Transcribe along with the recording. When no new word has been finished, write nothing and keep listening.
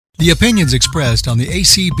The opinions expressed on the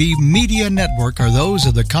ACB Media Network are those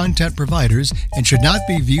of the content providers and should not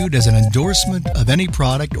be viewed as an endorsement of any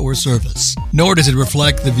product or service. Nor does it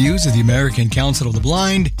reflect the views of the American Council of the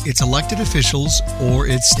Blind, its elected officials, or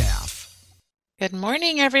its staff. Good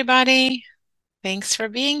morning, everybody. Thanks for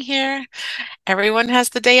being here. Everyone has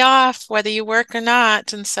the day off, whether you work or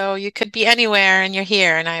not, and so you could be anywhere and you're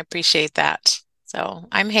here, and I appreciate that. So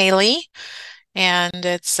I'm Hayley. And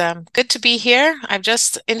it's good to be here. I've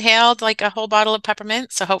just inhaled like a whole bottle of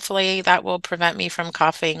peppermint, so hopefully that will prevent me from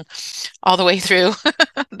coughing all the way through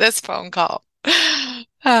this phone call.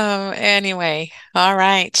 Anyway, all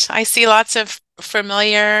right. I see lots of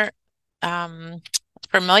familiar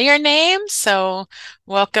names, so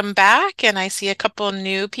welcome back. And I see a couple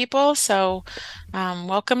new people, so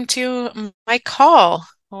welcome to my call.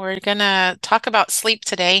 We're going to talk about sleep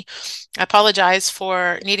today. I apologize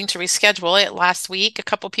for needing to reschedule it last week. A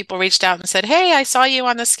couple people reached out and said, "Hey, I saw you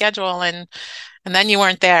on the schedule," and then you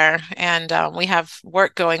weren't there. And we have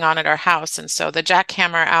work going on at our house, and so the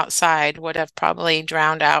jackhammer outside would have probably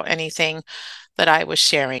drowned out anything that I was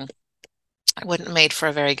sharing. I wouldn't have made for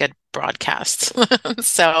a very good broadcast.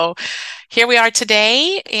 So here we are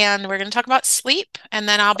today, and we're going to talk about sleep, and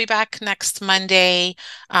then I'll be back next Monday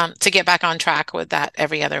to get back on track with that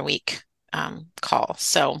every other week call.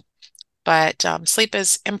 But sleep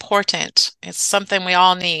is important. It's something we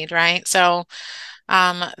all need, right? So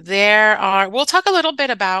we'll talk a little bit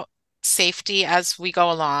about safety as we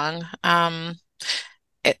go along.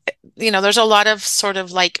 There's a lot of sort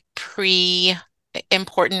of like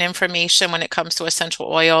important information when it comes to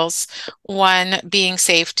essential oils. One being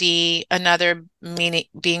safety, another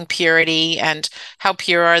being purity, and how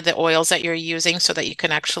pure are the oils that you're using so that you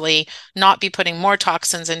can actually not be putting more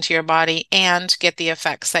toxins into your body and get the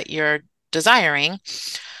effects that you're desiring.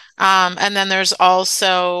 And then there's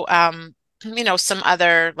also, some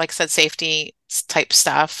other, like I said, safety type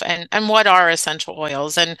stuff and what are essential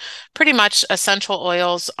oils. And pretty much essential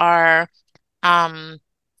oils are,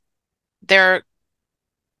 they're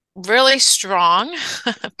really strong,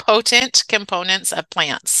 potent components of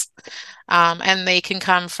plants. And they can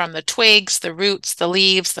come from the twigs, the roots, the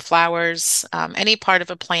leaves, the flowers, any part of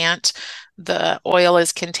a plant. The oil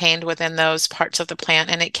is contained within those parts of the plant,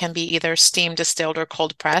 and it can be either steam distilled or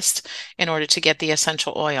cold pressed in order to get the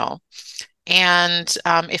essential oil. And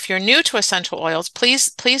if you're new to essential oils,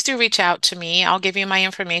 please do reach out to me. I'll give you my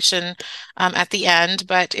information at the end.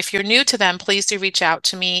 But if you're new to them, please do reach out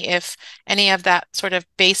to me if any of that sort of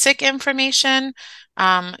basic information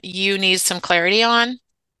you need some clarity on.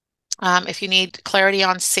 If you need clarity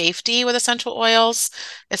on safety with essential oils,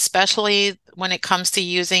 especially when it comes to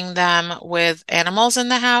using them with animals in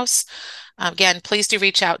the house, again, please do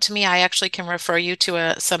reach out to me. I actually can refer you to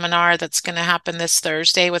a seminar that's going to happen this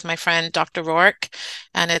Thursday with my friend Dr. Rourke,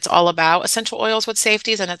 and it's all about essential oils with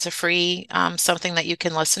safeties, and it's a free something that you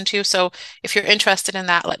can listen to. So if you're interested in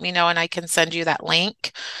that, let me know and I can send you that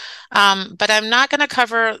link. But I'm not going to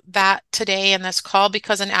cover that today in this call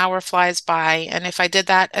because an hour flies by. And if I did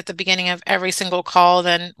that at the beginning of every single call,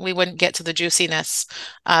 then we wouldn't get to the juiciness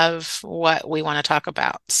of what we want to talk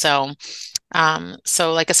about. So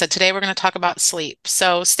like I said, today we're going to talk about sleep.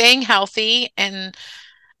 So staying healthy and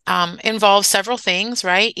involves several things,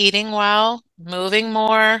 right? Eating well, moving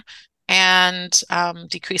more, and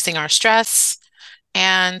decreasing our stress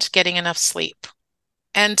and getting enough sleep.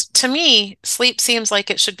 And to me, sleep seems like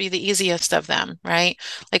it should be the easiest of them, right?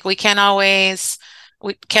 Like we can't always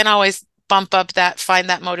find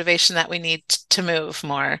that motivation that we need to move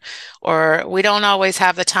more, or we don't always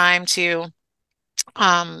have the time to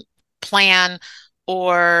plan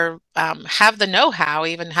or have the know-how,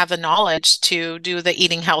 even have the knowledge to do the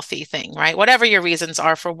eating healthy thing, right? Whatever your reasons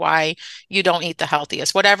are for why you don't eat the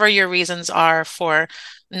healthiest, whatever your reasons are for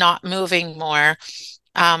not moving more.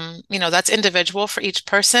 That's individual for each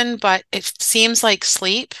person, but it seems like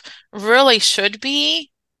sleep really should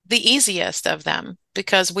be the easiest of them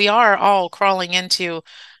because we are all crawling into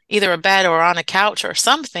either a bed or on a couch or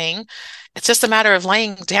something. It's just a matter of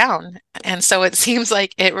laying down. And so it seems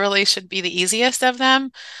like it really should be the easiest of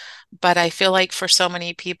them. But I feel like for so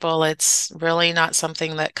many people, it's really not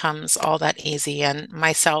something that comes all that easy. And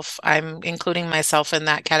I'm including myself in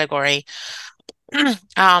that category.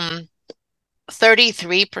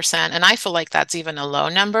 33%, and I feel like that's even a low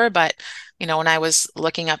number, but when I was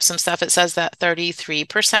looking up some stuff, it says that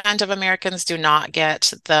 33% of Americans do not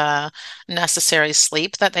get the necessary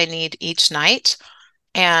sleep that they need each night.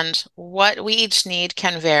 And what we each need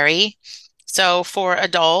can vary. So for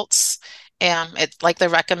adults, it's like the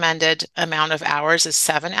recommended amount of hours is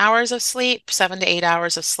 7 hours of sleep, 7 to 8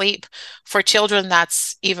 hours of sleep. For children,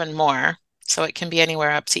 that's even more. So it can be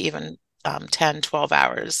anywhere up to even 10, 12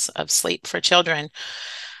 hours of sleep for children.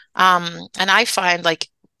 And I find like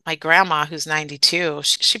my grandma, who's 92,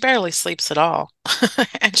 she barely sleeps at all,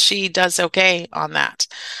 and she does okay on that.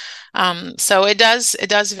 So it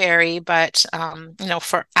does vary, but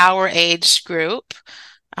for our age group,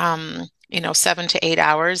 7 to 8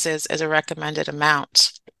 hours is a recommended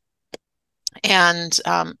amount. And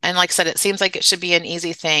like I said, it seems like it should be an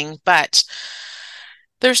easy thing, but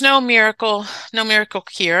there's no miracle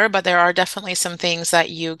cure, but there are definitely some things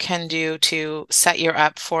that you can do to set you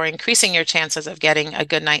up for increasing your chances of getting a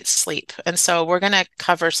good night's sleep. And so we're going to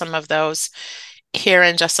cover some of those here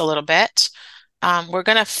in just a little bit. We're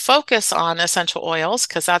going to focus on essential oils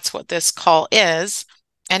because that's what this call is.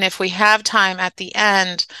 And if we have time at the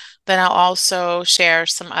end, then I'll also share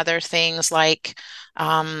some other things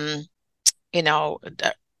um, you know,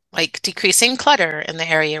 like decreasing clutter in the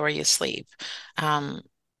area where you sleep, um,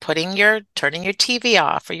 turning your TV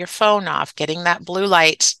off or your phone off, getting that blue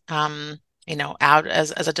light, out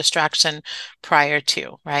as a distraction prior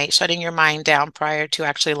to, right? Shutting your mind down prior to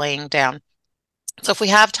actually laying down. So if we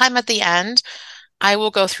have time at the end, I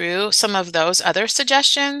will go through some of those other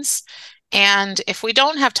suggestions. And if we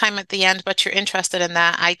don't have time at the end, but you're interested in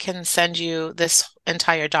that, I can send you this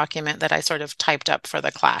entire document that I sort of typed up for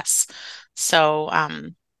the class. So,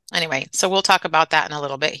 anyway, so we'll talk about that in a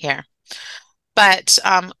little bit here. But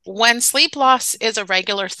when sleep loss is a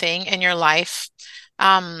regular thing in your life,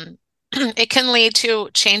 it can lead to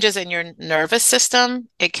changes in your nervous system.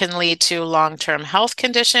 It can lead to long-term health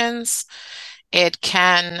conditions. It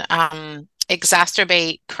can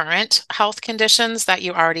exacerbate current health conditions that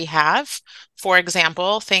you already have. For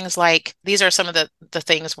example, things like these are some of the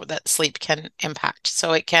things that sleep can impact.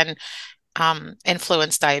 So it can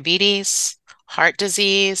influence diabetes, heart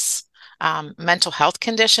disease, mental health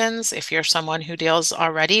conditions. If you're someone who deals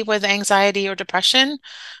already with anxiety or depression,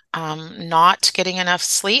 not getting enough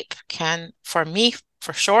sleep can, for me,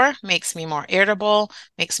 for sure, makes me more irritable,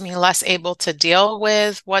 makes me less able to deal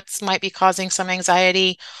with what might be causing some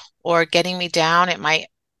anxiety or getting me down. It might,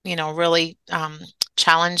 really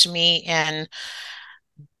challenge me in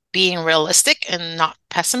being realistic and not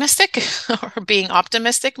pessimistic, or being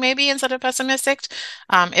optimistic maybe instead of pessimistic.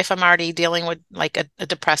 If I'm already dealing with like a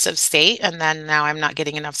depressive state and then now I'm not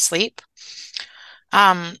getting enough sleep.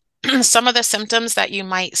 Um, some of the symptoms that you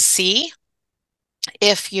might see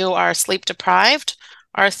if you are sleep deprived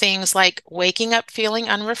are things like waking up feeling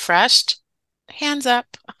unrefreshed, hands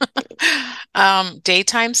up,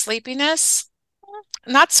 daytime sleepiness.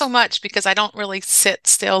 Not so much because I don't really sit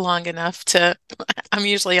still long enough to, I'm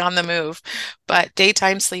usually on the move, but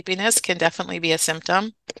daytime sleepiness can definitely be a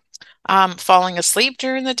symptom. Falling asleep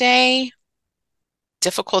during the day,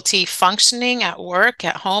 difficulty functioning at work,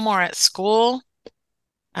 at home, or at school,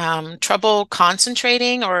 trouble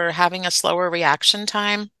concentrating or having a slower reaction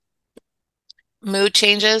time, mood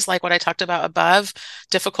changes, like what I talked about above,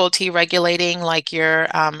 difficulty regulating like your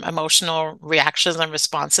emotional reactions and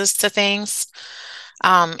responses to things.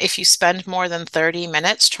 If you spend more than 30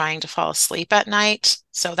 minutes trying to fall asleep at night,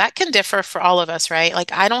 so that can differ for all of us, right?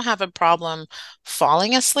 Like I don't have a problem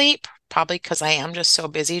falling asleep, probably because I am just so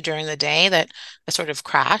busy during the day that I sort of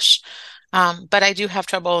crash. But I do have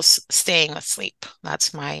trouble staying asleep.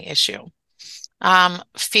 That's my issue.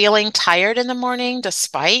 Feeling tired in the morning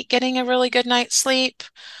despite getting a really good night's sleep,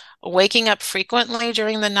 waking up frequently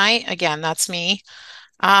during the night. Again, that's me.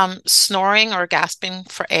 Snoring or gasping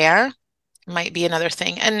for air might be another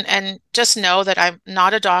thing. And just know that I'm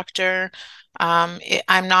not a doctor.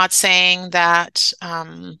 I'm not saying that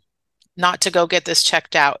not to go get this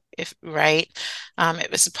checked out, if right.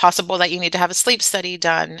 It was possible that you need to have a sleep study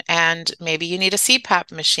done, and maybe you need a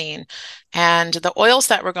CPAP machine. And the oils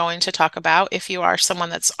that we're going to talk about, if you are someone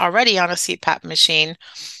that's already on a CPAP machine,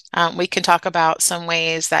 we can talk about some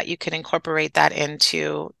ways that you can incorporate that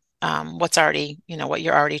into what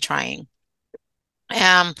you're already trying.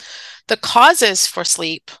 Um, the causes for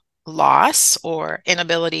sleep loss or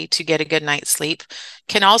inability to get a good night's sleep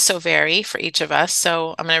can also vary for each of us.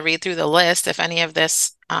 So I'm going to read through the list if any of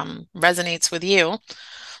this resonates with you.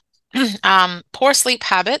 Poor sleep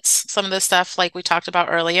habits, some of the stuff like we talked about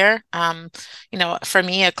earlier. For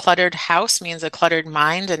me, a cluttered house means a cluttered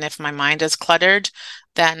mind. And if my mind is cluttered,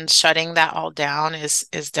 then shutting that all down is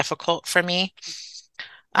difficult for me.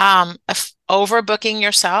 Overbooking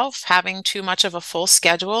yourself, having too much of a full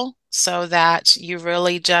schedule so that you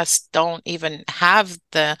really just don't even have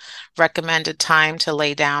the recommended time to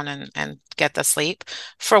lay down and get the sleep.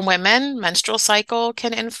 For women, menstrual cycle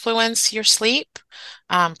can influence your sleep,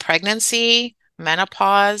 pregnancy,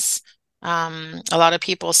 menopause, A lot of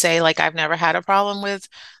people say, like, I've never had a problem with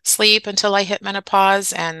sleep until I hit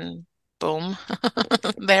menopause, and boom,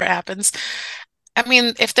 there it happens. I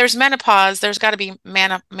mean, if there's menopause, there's got to be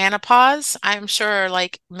menopause. I'm sure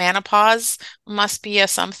like menopause must be a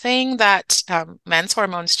something that men's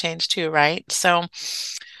hormones change too, right? So,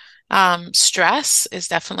 stress is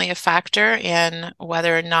definitely a factor in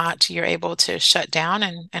whether or not you're able to shut down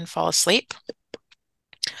and fall asleep.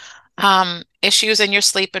 Issues in your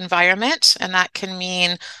sleep environment, and that can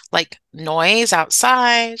mean like noise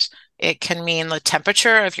outside. It can mean the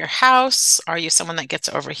temperature of your house. Are you someone that gets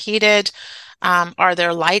overheated? Are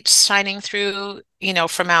there lights shining through,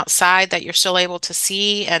 from outside that you're still able to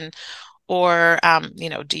see? And or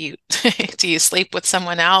do you do you sleep with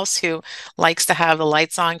someone else who likes to have the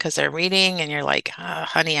lights on because they're reading, and you're like,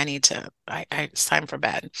 honey, it's time for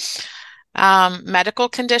bed. Medical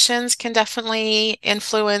conditions can definitely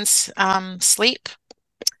influence sleep.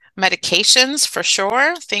 Medications, for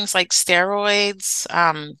sure, things like steroids,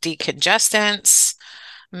 decongestants,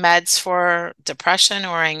 meds for depression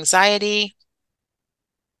or anxiety,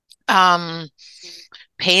 um,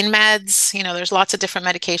 pain meds. There's lots of different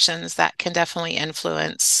medications that can definitely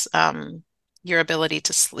influence your ability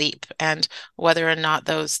to sleep and whether or not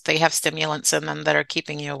they have stimulants in them that are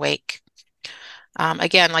keeping you awake.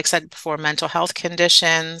 Again, like I said before, mental health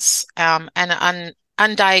conditions, and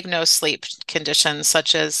undiagnosed sleep conditions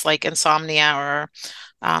such as like insomnia or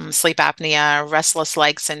sleep apnea, restless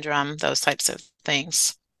leg syndrome, those types of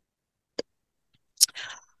things.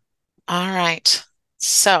 All right.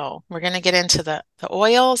 So we're going to get into the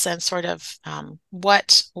oils and sort of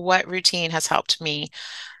what routine has helped me.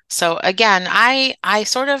 So again, I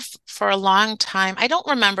sort of for a long time, I don't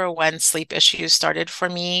remember when sleep issues started for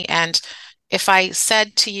me. And if I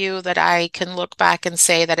said to you that I can look back and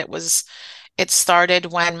say that it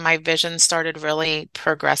started when my vision started really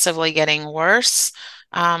progressively getting worse.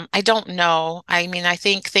 I don't know. I mean, I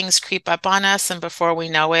think things creep up on us, and before we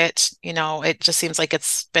know it, it just seems like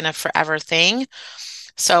it's been a forever thing.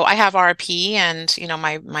 So I have RP, and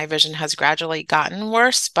my vision has gradually gotten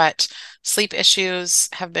worse, but sleep issues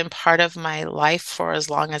have been part of my life for as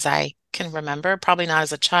long as I can remember. Probably not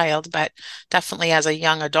as a child, but definitely as a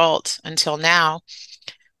young adult until now.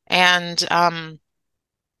 And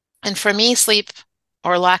and for me, sleep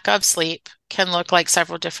or lack of sleep can look like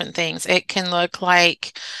several different things. It can look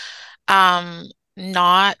like um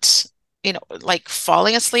not, like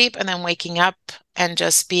falling asleep and then waking up and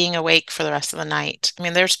just being awake for the rest of the night. I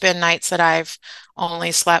mean, there's been nights that I've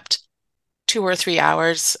only slept 2 or 3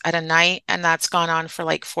 hours at a night, and that's gone on for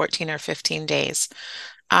like 14 or 15 days.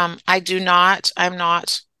 I'm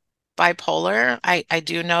not bipolar. I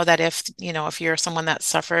do know that if you're someone that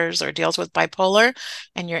suffers or deals with bipolar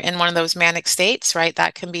and you're in one of those manic states, right,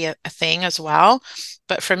 that can be a thing as well.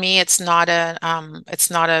 But for me, it's not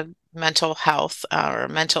a mental health or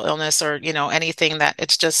mental illness or anything, that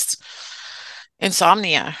it's just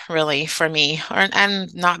insomnia really for me,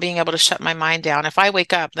 and not being able to shut my mind down. If I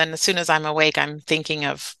wake up, then as soon as I'm awake, I'm thinking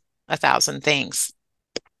of 1,000 things.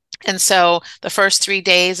 And so the first 3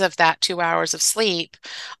 days of that 2 hours of sleep,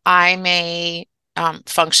 I may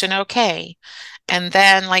function okay. And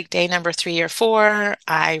then, like day number 3 or 4,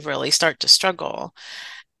 I really start to struggle.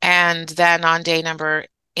 And then on day number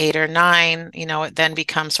 8 or 9, it then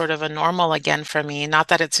becomes sort of a normal again for me. Not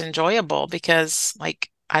that it's enjoyable, because, like,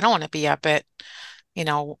 I don't want to be up at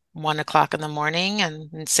 1 o'clock in the morning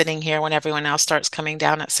and sitting here when everyone else starts coming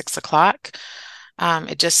down at 6 o'clock.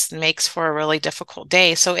 It just makes for a really difficult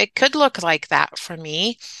day. So it could look like that for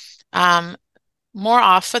me. Um, More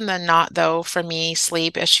often than not, though, for me,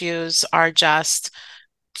 sleep issues are just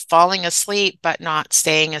falling asleep, but not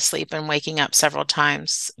staying asleep and waking up several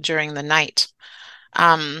times during the night.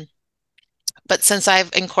 Um, but since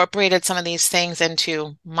I've incorporated some of these things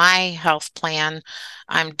into my health plan,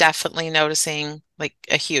 I'm definitely noticing like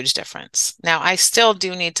a huge difference. Now, I still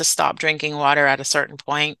do need to stop drinking water at a certain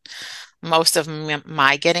point. Most of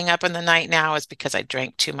my getting up in the night now is because I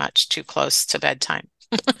drank too much too close to bedtime.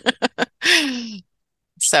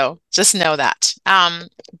 So just know that.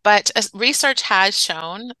 But research has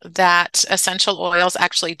shown that essential oils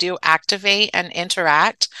actually do activate and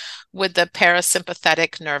interact with the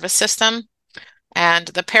parasympathetic nervous system. And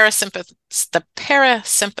the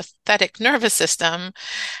parasympathetic nervous system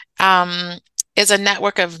is a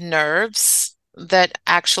network of nerves that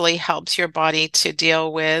actually helps your body to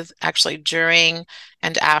deal with actually during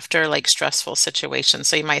and after like stressful situations.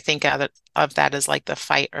 So you might think of that as like the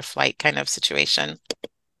fight or flight kind of situation.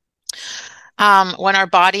 When our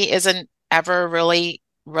body isn't ever really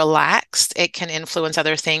relaxed, it can influence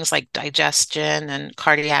other things like digestion and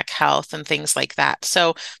cardiac health and things like that.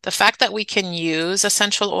 So the fact that we can use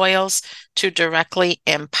essential oils to directly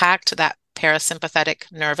impact that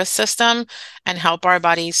parasympathetic nervous system and help our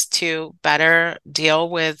bodies to better deal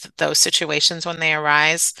with those situations when they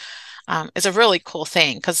arise, is a really cool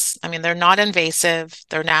thing because I mean they're not invasive,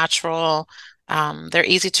 they're natural, they're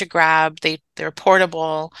easy to grab, they're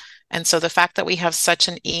portable, and so the fact that we have such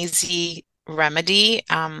an easy remedy,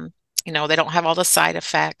 they don't have all the side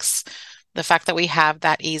effects. The fact that we have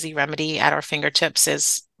that easy remedy at our fingertips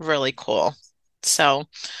is really cool. So,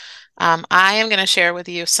 I am going to share with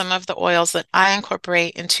you some of the oils that I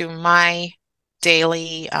incorporate into my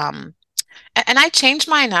daily, and I change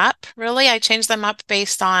mine up, really. I change them up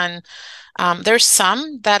based on, there's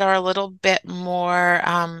some that are a little bit more,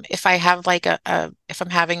 if I have like if I'm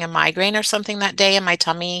having a migraine or something that day and my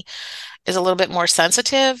tummy is a little bit more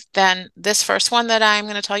sensitive, then this first one that I'm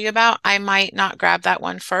going to tell you about, I might not grab that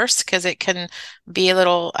one first because it can be a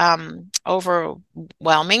little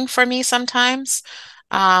overwhelming for me sometimes.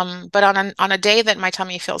 But on a day that my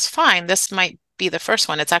tummy feels fine, this might be the first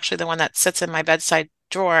one. It's actually the one that sits in my bedside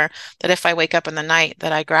drawer that if I wake up in the night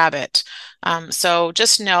that I grab it. So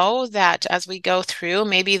just know that as we go through,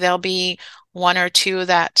 maybe there'll be one or two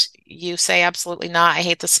that you say absolutely not. I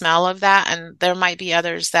hate the smell of that. And there might be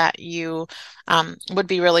others that you would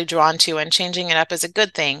be really drawn to. And changing it up is a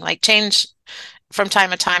good thing. Like change from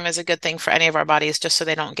time to time is a good thing for any of our bodies, just so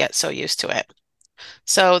they don't get so used to it.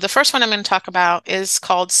 So the first one I'm going to talk about is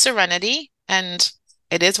called Serenity, and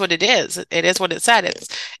it is what it is. It is what it said.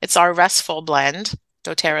 It's our restful blend,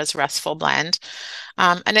 doTERRA's restful blend.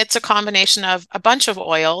 And it's a combination of a bunch of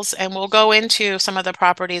oils, and we'll go into some of the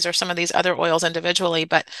properties or some of these other oils individually,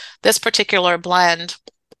 but this particular blend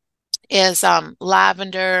is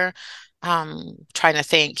lavender, trying to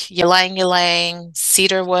think, ylang ylang,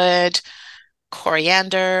 cedarwood,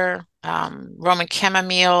 coriander, Roman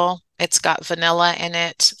chamomile. It's got vanilla in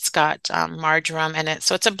it. It's got marjoram in it.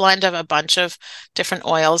 So it's a blend of a bunch of different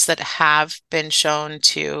oils that have been shown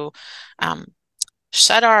to um,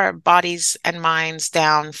 shut our bodies and minds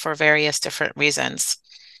down for various different reasons.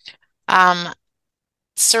 Um,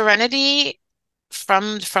 Serenity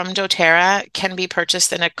from doTERRA can be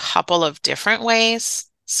purchased in a couple of different ways.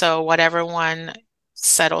 So whatever one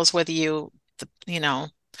settles with you,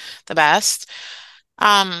 the best.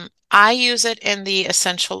 I use it in the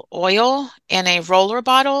essential oil in a roller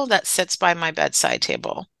bottle that sits by my bedside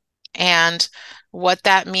table. And what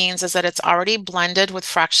that means is that it's already blended with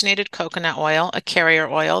fractionated coconut oil, a carrier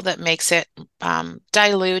oil that makes it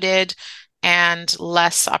diluted and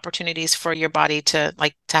less opportunities for your body to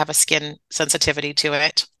have a skin sensitivity to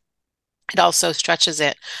it. It also stretches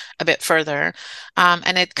it a bit further.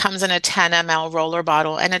 And it comes in a 10 ml roller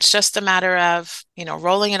bottle. And it's just a matter of,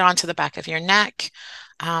 rolling it onto the back of your neck,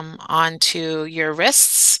 onto your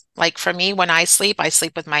wrists. Like for me, when I sleep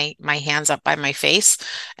with my hands up by my face.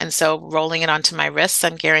 And so rolling it onto my wrists,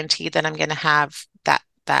 I'm guaranteed that I'm going to have that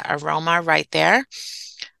aroma right there.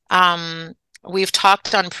 We've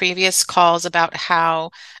talked on previous calls about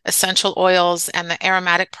how essential oils and the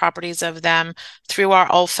aromatic properties of them through our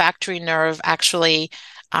olfactory nerve actually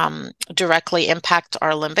directly impact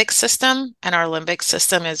our limbic system. And our limbic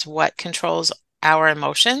system is what controls our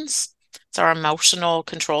emotions. It's our emotional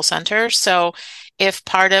control center. So if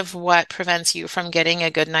part of what prevents you from getting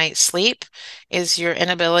a good night's sleep is your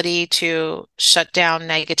inability to shut down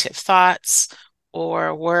negative thoughts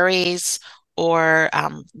or worries, or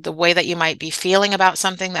the way that you might be feeling about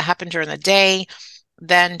something that happened during the day,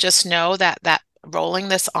 then just know that rolling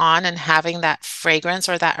this on and having that fragrance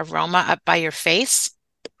or that aroma up by your face,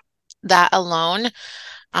 that alone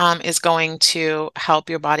is going to help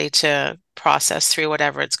your body to process through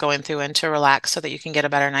whatever it's going through and to relax so that you can get a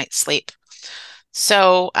better night's sleep.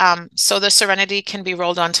 So the Serenity can be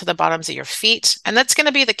rolled onto the bottoms of your feet, and that's going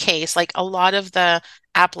to be the case. Like a lot of the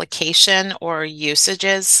application or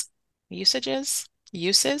uses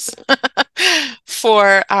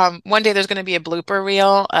for one day there's going to be a blooper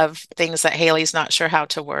reel of things that Hayley's not sure how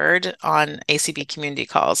to word on ACB community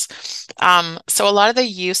calls. So a lot of the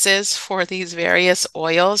uses for these various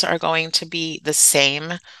oils are going to be the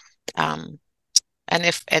same.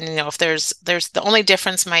 If there's the only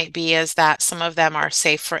difference might be is that some of them are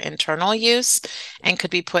safe for internal use and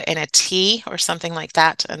could be put in a tea or something like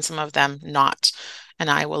that, and some of them not. And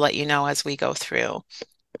I will let you know as we go through.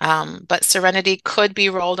 But Serenity could be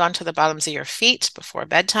rolled onto the bottoms of your feet before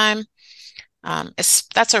bedtime.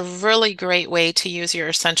 That's a really great way to use your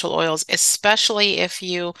essential oils, especially if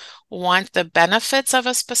you want the benefits of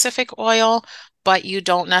a specific oil, but you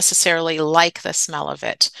don't necessarily like the smell of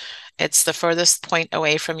it. It's the furthest point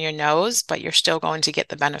away from your nose, but you're still going to get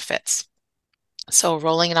the benefits. So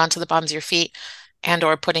rolling it onto the bottoms of your feet and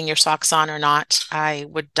or putting your socks on or not, I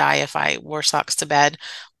would die if I wore socks to bed,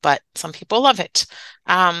 but some people love it.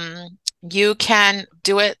 You can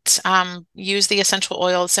do it, use the essential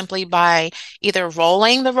oil simply by either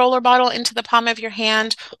rolling the roller bottle into the palm of your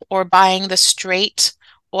hand or buying the straight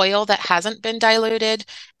oil that hasn't been diluted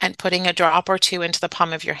and putting a drop or two into the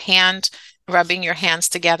palm of your hand, rubbing your hands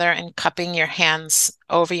together and cupping your hands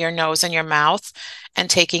over your nose and your mouth and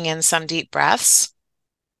taking in some deep breaths.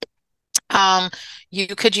 Um, you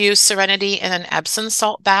could use Serenity in an Epsom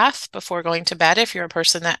salt bath before going to bed if you're a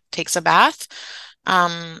person that takes a bath.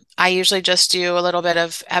 I usually just do a little bit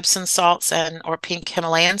of Epsom salts and or pink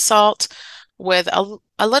Himalayan salt with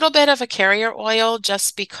a little bit of a carrier oil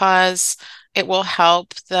just because it will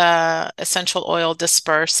help the essential oil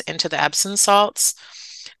disperse into the Epsom salts.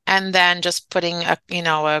 And then just putting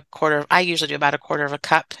a quarter, I usually do about a quarter of a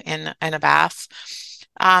cup in a bath.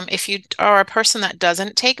 If you are a person that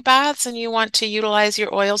doesn't take baths and you want to utilize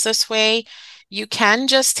your oils this way, you can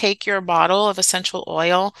just take your bottle of essential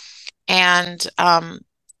oil and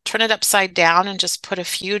turn it upside down and just put a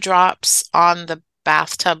few drops on the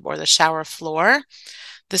bathtub or the shower floor.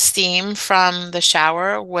 The steam from the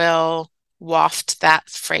shower will waft that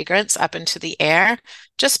fragrance up into the air.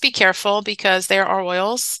 Just be careful because there are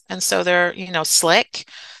oils and so they're, slick.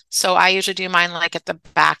 So I usually do mine like at the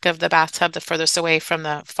back of the bathtub, the furthest away from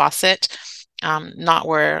the faucet, not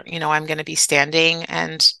where, I'm going to be standing.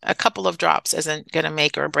 And a couple of drops isn't going to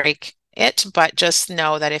make or break it, but just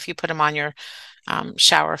know that if you put them on your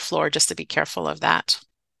shower floor, just to be careful of that.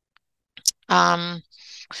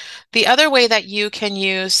 The other way that you can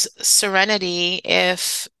use Serenity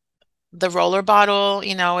if the roller bottle,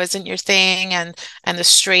 isn't your thing and the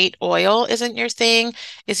straight oil isn't your thing,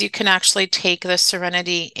 is you can actually take the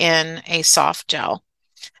Serenity in a soft gel.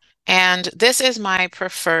 And this is my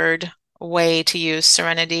preferred way to use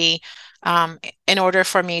Serenity in order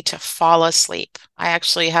for me to fall asleep. I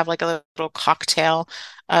actually have like a little cocktail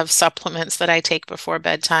of supplements that I take before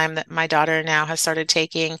bedtime that my daughter now has started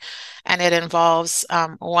taking, and it involves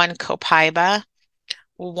one copaiba,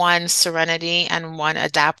 one Serenity, and one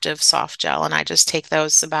adaptive soft gel. And I just take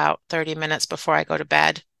those about 30 minutes before I go to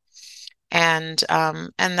bed. And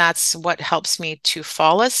that's what helps me to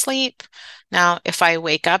fall asleep. Now, if I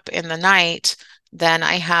wake up in the night, then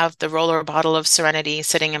I have the roller bottle of Serenity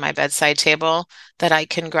sitting in my bedside table that I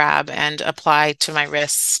can grab and apply to my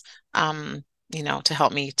wrists, to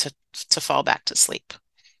help me to fall back to sleep.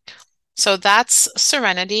 So that's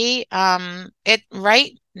Serenity. It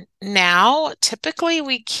right now, typically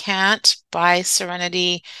we can't buy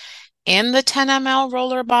Serenity in the 10 ml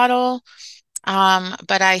roller bottle.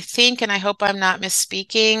 But I think, and I hope I'm not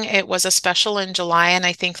misspeaking, it was a special in July, and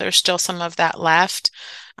I think there's still some of that left.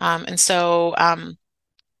 And so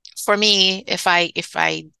for me, if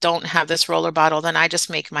I don't have this roller bottle, then I just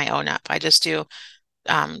make my own up. I just do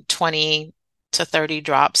 20 to 30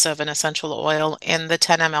 drops of an essential oil in the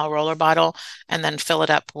 10 ml roller bottle and then fill it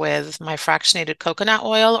up with my fractionated coconut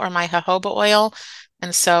oil or my jojoba oil.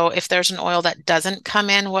 And so if there's an oil that doesn't come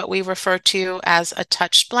in what we refer to as a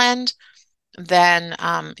touch blend, then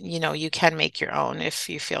you can make your own if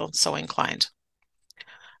you feel so inclined.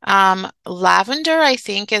 Lavender, I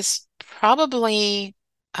think, is probably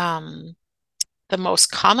the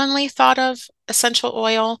most commonly thought of essential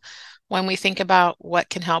oil when we think about what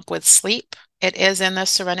can help with sleep. It is in the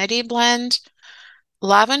Serenity blend.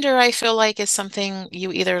 Lavender, I feel like, is something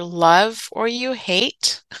you either love or you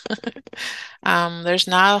hate. There's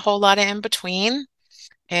not a whole lot of in between.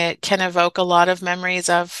 It can evoke a lot of memories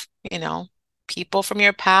of, people from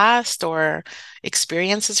your past or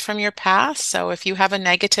experiences from your past. So if you have a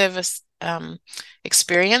negative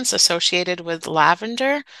experience associated with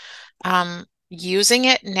lavender, using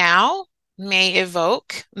it now may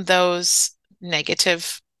evoke those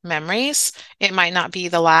negative memories. It might not be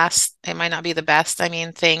it might not be the best,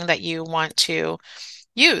 thing that you want to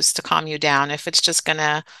use to calm you down if it's just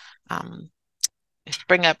gonna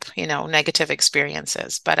bring up, negative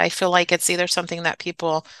experiences. But I feel like it's either something that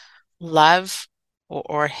people love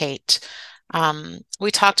or hate. We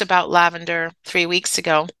talked about lavender 3 weeks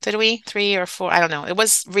ago. Did we? 3 or 4? I don't know. It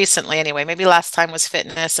was recently anyway. Maybe last time was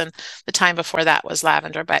fitness and the time before that was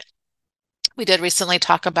lavender, but we did recently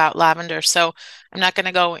talk about lavender. So I'm not going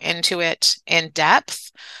to go into it in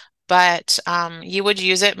depth, but you would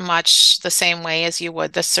use it much the same way as you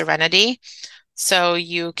would the Serenity. So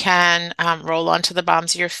you can roll onto the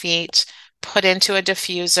bottoms of your feet, put into a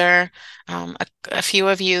diffuser. A few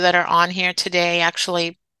of you that are on here today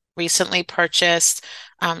actually recently purchased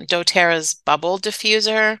doTERRA's bubble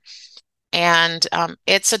diffuser. And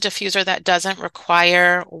it's a diffuser that doesn't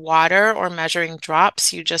require water or measuring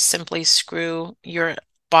drops. You just simply screw your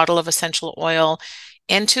bottle of essential oil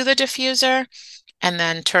into the diffuser and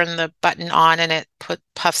then turn the button on and it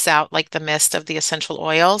puffs out like the mist of the essential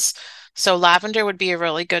oils. So lavender would be a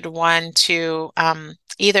really good one to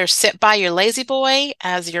either sit by your lazy boy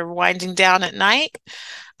as you're winding down at night,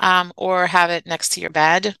 or have it next to your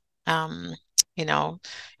bed. Um, you know,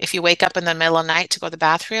 if you wake up in the middle of the night to go to the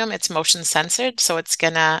bathroom, it's motion censored, so it's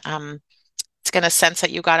gonna sense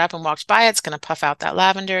that you got up and walked by. It's gonna puff out that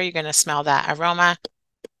lavender. You're gonna smell that aroma.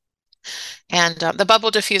 And the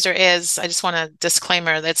bubble diffuser is, I just want a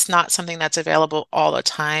disclaimer, that's not something that's available all the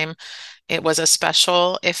time. It was a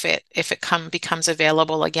special. If it becomes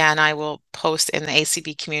available again, I will post in the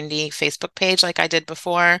ACB community Facebook page like I did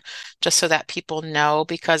before, just so that people know,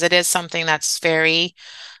 because it is something that's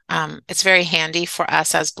it's very handy for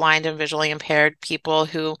us as blind and visually impaired people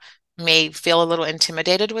who may feel a little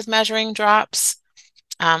intimidated with measuring drops.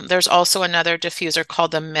 There's also another diffuser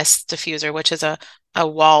called the mist diffuser, which is a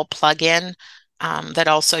wall plug-in that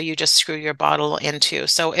also you just screw your bottle into.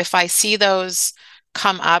 So if I see those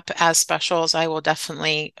come up as specials, I will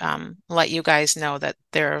definitely let you guys know that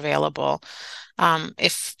they're available.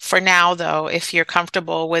 If for now, though, if you're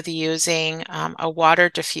comfortable with using a water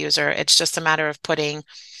diffuser, it's just a matter of putting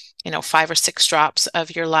 5 or 6 drops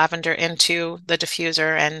of your lavender into the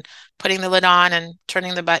diffuser and putting the lid on and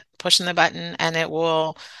pushing the button, and it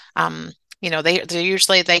will, they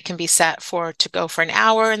usually they can be set to go for an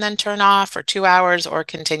hour and then turn off, or 2 hours, or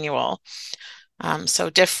continual. So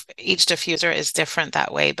each diffuser is different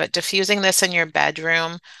that way, but diffusing this in your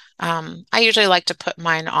bedroom, I usually like to put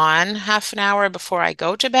mine on half an hour before I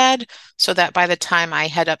go to bed, so that by the time I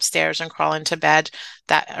head upstairs and crawl into bed,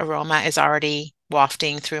 that aroma is already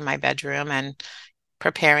wafting through my bedroom and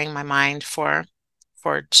preparing my mind for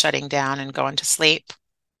shutting down and going to sleep.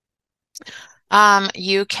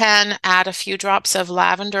 You can add a few drops of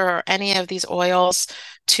lavender or any of these oils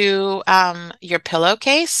to your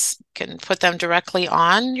pillowcase. You can put them directly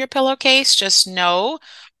on your pillowcase. Just know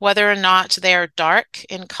whether or not they are dark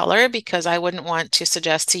in color, because I wouldn't want to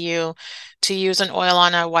suggest to you to use an oil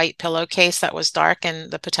on a white pillowcase that was dark, and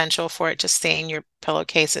the potential for it to stain your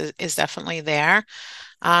pillowcase is definitely there.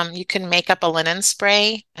 You can make up a linen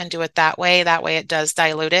spray and do it that way. That way it does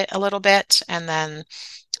dilute it a little bit, and then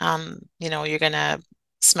you're going to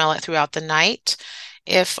smell it throughout the night.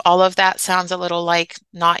 If all of that sounds a little like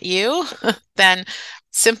not you, then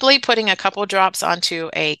simply putting a couple drops onto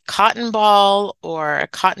a cotton ball or a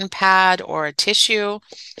cotton pad or a tissue.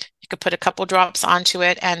 You could put a couple drops onto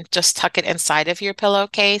it and just tuck it inside of your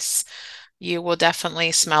pillowcase. You will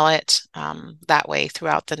definitely smell it that way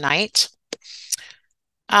throughout the night.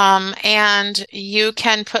 And you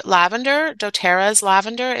can put lavender. doTERRA's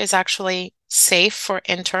lavender is actually safe for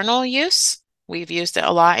internal use. We've used it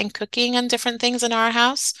a lot in cooking and different things in our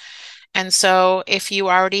house. And so if you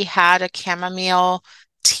already had a chamomile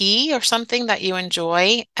tea or something that you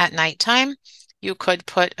enjoy at nighttime, you could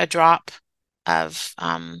put a drop of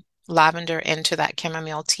lavender into that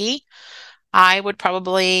chamomile tea. I would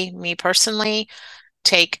probably, me personally,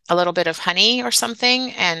 take a little bit of honey or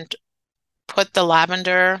something and put the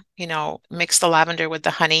lavender, mix the lavender with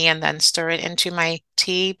the honey and then stir it into my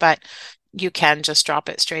tea, but you can just drop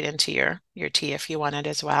it straight into your tea if you wanted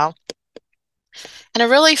as well. And a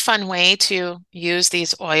really fun way to use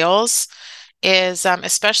these oils is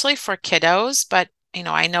especially for kiddos, but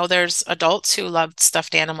I know there's adults who love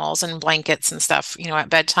stuffed animals and blankets and stuff, at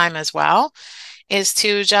bedtime as well, is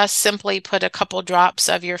to just simply put a couple drops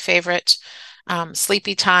of your favorite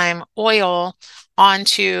sleepy time oil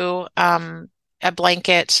onto a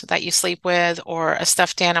blanket that you sleep with, or a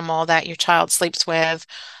stuffed animal that your child sleeps with,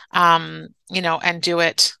 and do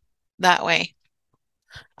it that way.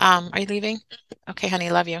 Are you leaving? Okay, honey,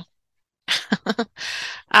 love you.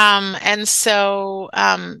 And so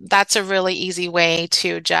that's a really easy way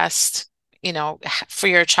to just, for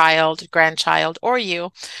your child, grandchild, or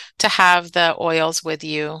you to have the oils with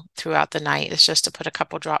you throughout the night, is just to put a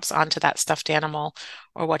couple drops onto that stuffed animal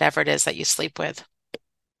or whatever it is that you sleep with.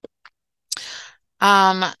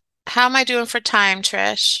 How am I doing for time,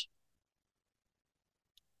 Trish?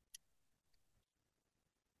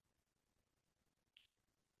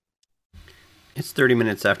 It's 30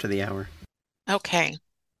 minutes after the hour. Okay.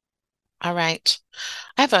 All right.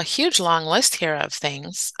 I have a huge long list here of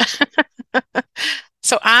things.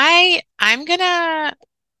 So I'm gonna,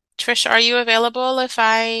 Trish, are you available if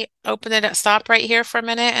I open it up, stop right here for a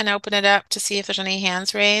minute and open it up to see if there's any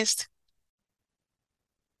hands raised?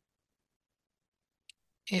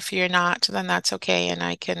 If you're not, then that's okay, and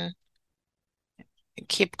I can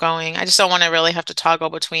keep going. I just don't want to really have to toggle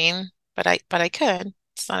between, but I could.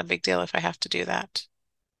 It's not a big deal if I have to do that.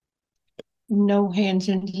 No hands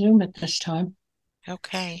in Zoom at this time.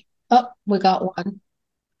 Okay. Oh, we got one.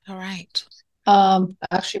 All right.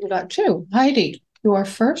 Actually, we got two. Heidi, you are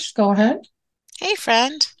first. Go ahead. Hey,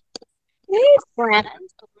 friend. Hey, friend.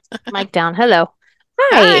 Mic down. Hello.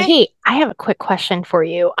 Hi. Hi. Hey, I have a quick question for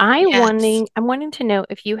you. Yes. I'm wanting to know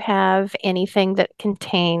if you have anything that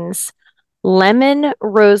contains lemon,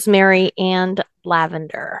 rosemary, and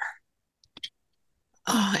lavender.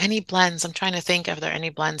 Oh, any blends? I'm trying to think if there are any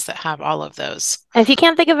blends that have all of those. And if you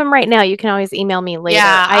can't think of them right now, you can always email me later.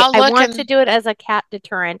 Yeah, I'll I look want to and do it as a cat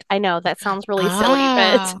deterrent. I know that sounds really silly,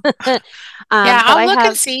 but oh. Yeah, but I'll I look and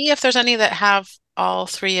have see if there's any that have all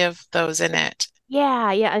three of those in it.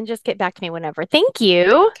 yeah, and just get back to me whenever. Thank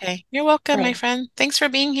you. Okay. You're welcome, my Great. friend. Thanks for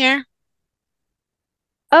being here.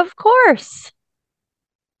 Of course.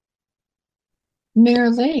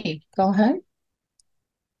 Lee, go ahead.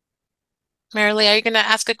 Marilee, are you going to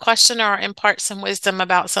ask a question or impart some wisdom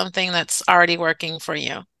about something that's already working for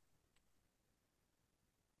you?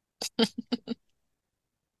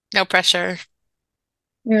 No pressure.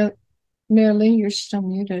 Lee, you're still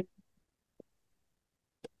muted.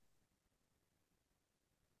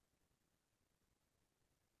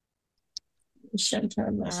 You sent her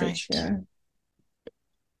a message right. here.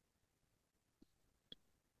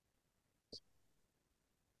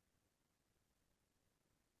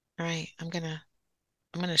 All right. I'm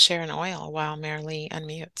gonna share an oil while Marilee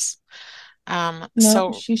unmutes. No,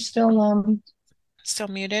 So she's still still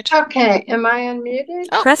muted. Okay, am I unmuted?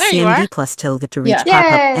 Oh, Press there you are. CMD plus tilde to reach Yeah.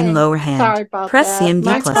 pop-up and Yay! lower hand. Sorry about Press that. CMD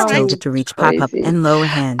My That's plus all right. tilde phone to reach is pop-up crazy. and lower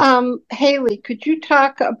hand. Hayley, could you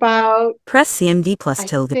talk about, Press CMD plus I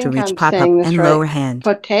tilde to think reach I'm pop-up saying this and right, lower hand.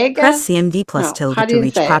 Press Bottega? CMD plus No, tilde how do to you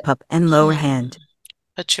reach say it? pop-up and lower hand.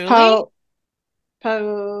 Patchouli?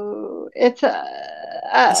 It's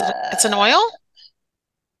It's an oil?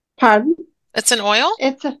 pardon? It's an oil?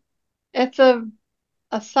 It's a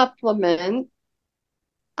supplement.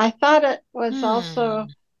 I thought it was also Hmm.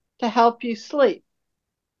 to help you sleep.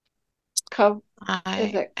 Is I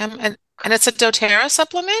it? am, and it's a doTERRA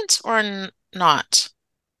supplement or not?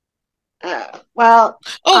 Well,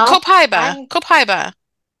 Oh, Copaiba. I Copaiba.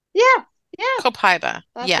 yeah, yes, Copaiba.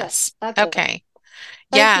 that's it. Yes. That's it. Okay.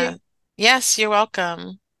 Thank you. Yeah. Yes, you're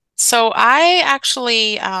welcome. So I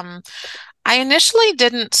actually I initially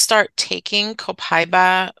didn't start taking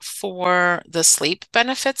Copaiba for the sleep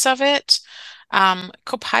benefits of it.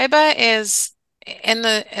 Copaiba is in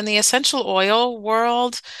the essential oil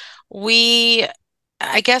world, we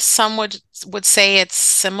I guess some would say it's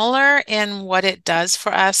similar in what it does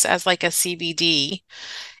for us as like a CBD,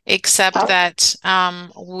 except Oh, that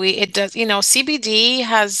we it does, CBD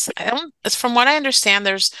has I don't it's from what I understand,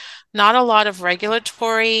 there's not a lot of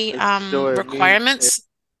regulatory requirements.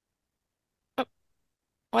 Oh,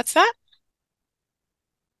 what's that?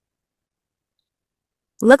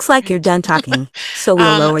 Looks like you're Right. done talking, so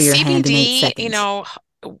we'll lower your hand in 8 CBD, seconds.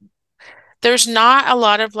 there's not a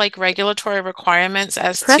lot of like regulatory requirements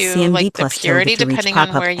as Press to CMD like the plus tilde purity to reach depending on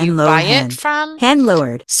pop-up where you and lower buy it hand. from. Hand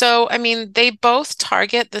lowered. So, I mean, they both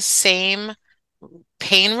target the same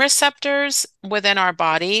pain receptors within our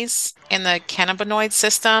bodies in the cannabinoid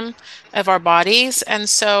system of our bodies. And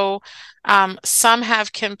so some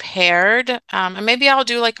have compared, and maybe I'll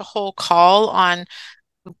do like a whole call on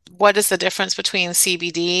what is the difference between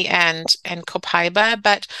CBD and copaiba,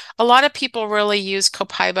 but a lot of people really use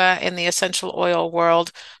copaiba in the essential oil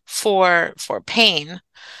world for pain.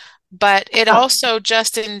 But it oh, also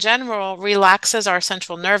just in general relaxes our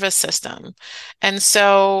central nervous system. And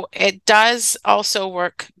so it does also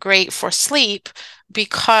work great for sleep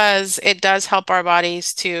because it does help our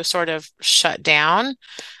bodies to sort of shut down.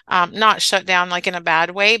 Not shut down like in a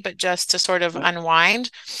bad way, but just to sort of unwind.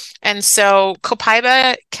 And so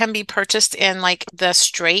copaiba can be purchased in like the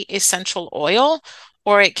straight essential oil,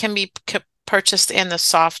 or it can be purchased in the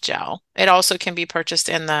soft gel. It also can be purchased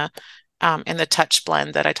in the touch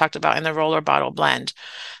blend that I talked about in the roller bottle blend.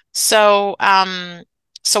 So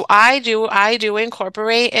so I do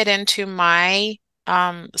incorporate it into my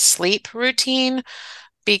sleep routine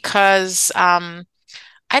because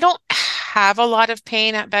I don't have a lot of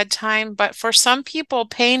pain at bedtime, but for some people,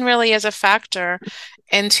 pain really is a factor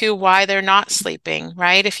into why they're not sleeping,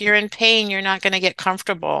 right? If you're in pain, you're not going to get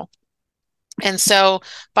comfortable. And so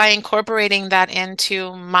by incorporating that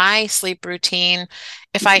into my sleep routine,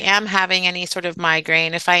 if I am having any sort of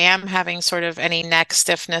migraine, if I am having sort of any neck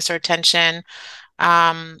stiffness or tension,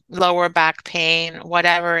 lower back pain,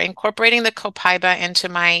 whatever, incorporating the copaiba into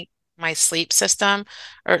my my sleep system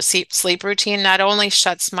or sleep routine. Not only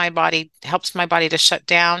helps my body to shut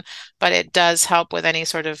down, but it does help with any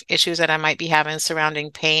sort of issues that I might be having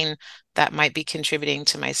surrounding pain that might be contributing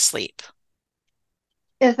to my sleep.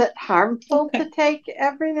 Is it harmful Okay. to take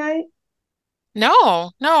every night?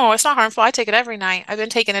 No, it's not harmful. I take it every night. I've been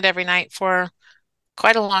taking it every night for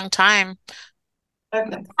quite a long time.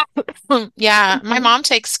 Okay. Yeah, my Okay. mom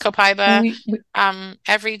takes copaiba We,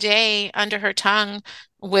 every day under her tongue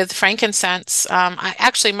with frankincense.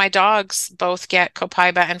 Actually, my dogs both get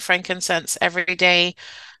copaiba and frankincense every day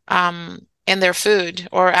in their food,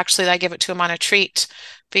 or actually, I give it to them on a treat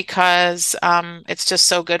because it's just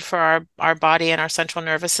so good for our body and our central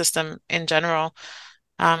nervous system in general.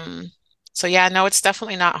 So yeah, no, it's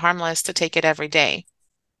definitely not harmless to take it every day.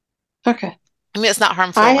 Okay. I mean, it's not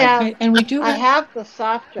harmful. I Like, have and we do I have, have the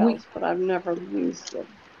soft we, gels, but I've never used them.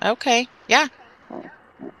 okay, yeah, Oh.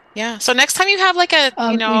 yeah. So next time you have like a,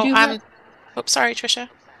 we do have, oops, sorry,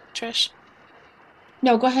 Trish.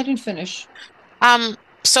 no, go ahead and finish.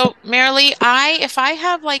 So Marilee, if I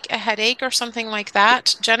have like a headache or something like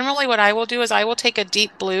that, generally what I will do is I will take a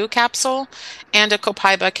deep blue capsule and a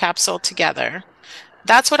copaiba capsule together.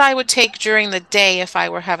 That's what I would take during the day if I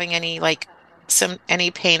were having any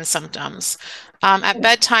pain symptoms. At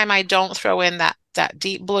bedtime, I don't throw in that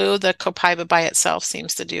deep blue. The copaiba by itself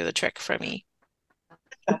seems to do the trick for me.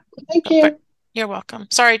 Thank But you. you're welcome.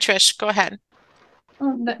 Sorry, Trish, go ahead.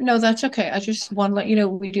 No, that's okay. I just want to let you know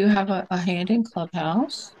we do have a hand in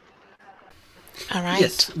Clubhouse. All right.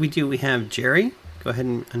 Yes, we do. We have Jerry. Go ahead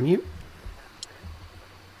and unmute.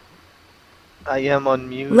 I am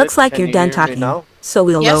unmuted. Looks like Can you're you done hear me talking, now? so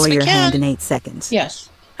we'll Yes, lower we your hand can. in 8 seconds. Yes.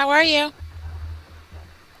 How are you?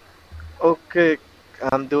 Okay,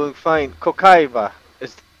 I'm doing fine. Copaiba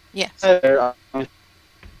is Yes. there.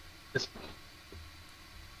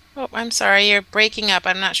 Oh, I'm sorry, you're breaking up.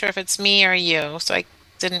 I'm not sure if it's me or you, so I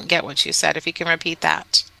didn't get what you said. If you can repeat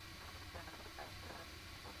that.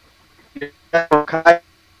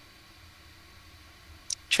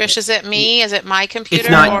 Trish, is it me? Is it my computer?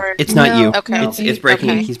 It's not. Or It's not you. Okay. No, It's breaking.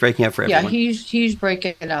 Okay. He's breaking up for Yeah, everyone. he's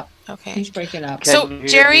breaking it up. Okay. He's breaking up. So, Can you hear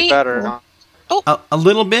Jerry- me better now? A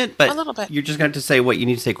little bit, but A little bit. you're just going to have to say what you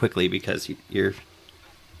need to say quickly because you're.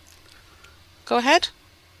 Go ahead.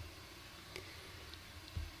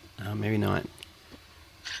 Maybe not.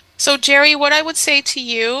 So, Jerry, what I would say to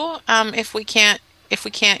you, if we can't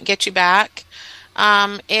get you back,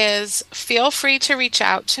 is feel free to reach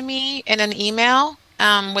out to me in an email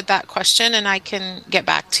with that question, and I can get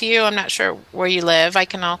back to you. I'm not sure where you live.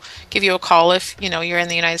 I'll give you a call if you're in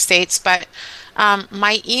the United States. But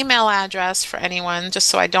my email address for anyone, just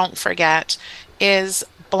so I don't forget, is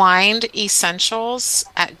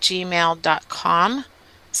blindessentials@gmail.com.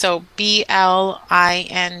 So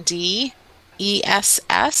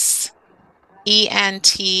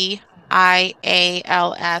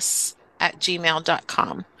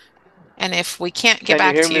BLINDESSENTIALS@gmail.com. And if we can't get Can you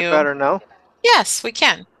back hear to me you, better now? yes, we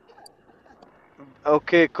can.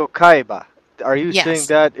 Okay, copaiba. Are you Yes. saying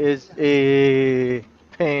that is a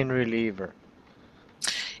pain reliever?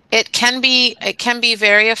 It can be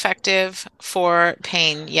very effective for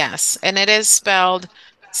pain, yes. And it is spelled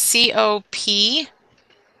COPAIBA.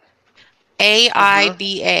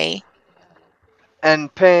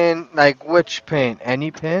 And pain, like which pain?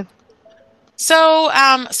 Any pain? So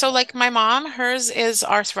like my mom, hers is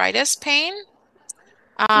arthritis pain.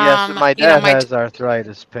 Yes, my dad my has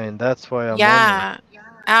arthritis pain. That's why I'm wondering. yeah.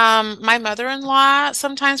 My mother-in-law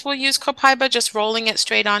sometimes will use copaiba, just rolling it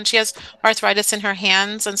straight on. She has arthritis in her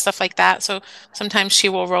hands and stuff like that, so sometimes she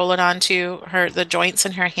will roll it onto the joints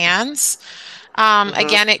in her hands.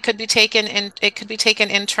 Again, it could be taken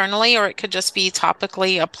internally, or it could just be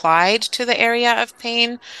topically applied to the area of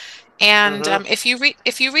pain. And if you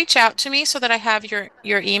reach out to me so that I have your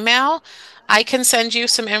email, I can send you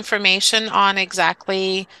some information on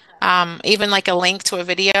exactly, even like a link to a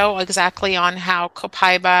video exactly on how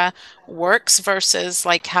copaiba works versus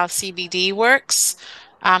like how CBD works,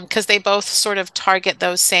 because they both sort of target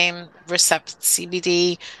those same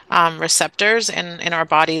CBD receptors in our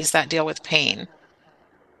bodies that deal with pain.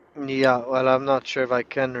 Yeah, well, I'm not sure if I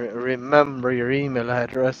can remember your email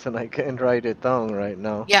address, and I can't write it down right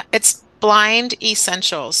now. Yeah, it's Blind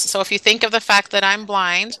Essentials. So if you think of the fact that I'm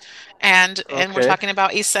blind and we're Okay. talking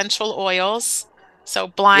about essential oils, so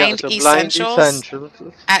Yeah, Blind so blind Essentials essentials.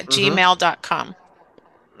 at gmail.com.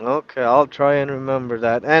 Okay, I'll try and remember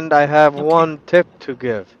that. And I have Okay. one tip to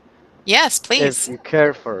give, Yes, if please. you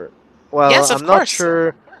care for it. Well, Yes, of I'm not course.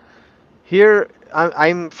 sure. Here,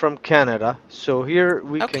 I'm from Canada, so here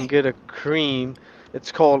we Okay. can get a cream.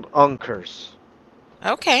 It's called Unkers.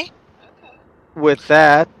 Okay. with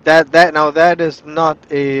that is not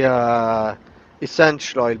a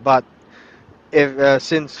essential oil, but if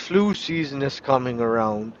since flu season is coming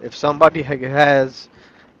around, if somebody has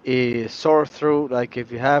a sore throat, like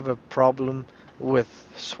if you have a problem with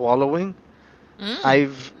swallowing, Mm,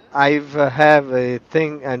 I've have a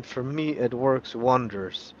thing, and for me it works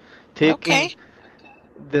wonders. okay. Taking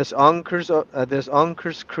this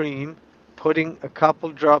Uncker's cream, putting a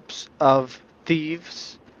couple drops of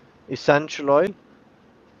Thieves essential oil.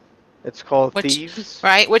 It's called Which, Thieves.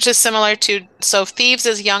 right, which is similar to, so Thieves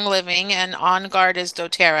is Young Living and On Guard is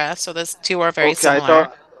doTERRA. So those two are very Okay, I similar.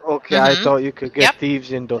 thought okay, I Mm-hmm. thought you could get Yep.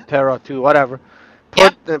 Thieves in doTERRA too, whatever.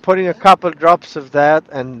 Yep. Putting a couple drops of that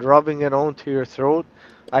and rubbing it onto your throat.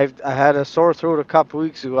 I had a sore throat a couple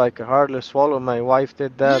weeks ago. I could hardly swallow. My wife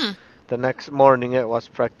did that. Hmm. The next morning it was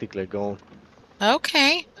practically gone.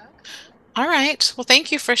 Okay. All right. Well,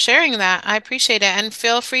 thank you for sharing that. I appreciate it. And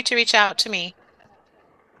feel free to reach out to me.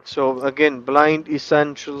 So again,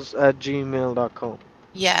 blindessentials@gmail.com.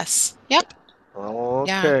 Yes. Yep.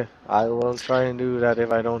 Yeah. Okay, I will try and do that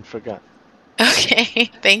if I don't forget. Okay.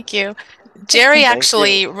 Thank you. Okay. Thank you. Jerry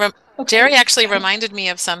Okay. actually reminded me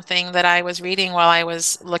of something that I was reading while I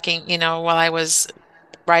was looking, while I was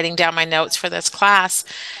writing down my notes for this class.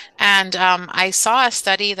 And I saw a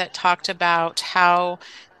study that talked about how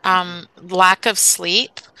lack of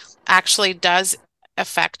sleep actually does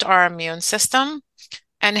affect our immune system,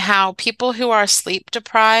 and how people who are sleep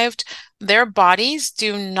deprived, their bodies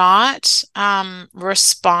do not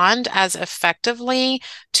respond as effectively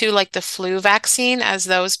to like the flu vaccine as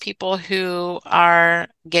those people who are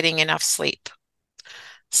getting enough sleep.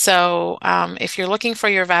 So if you're looking for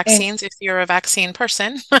your And vaccines, if you're a vaccine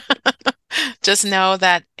person, just know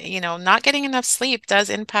that, not getting enough sleep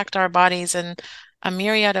does impact our bodies in a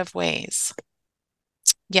myriad of ways.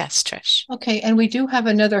 Yes, Trish. okay, and we do have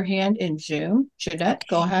another hand in Zoom. Jeanette,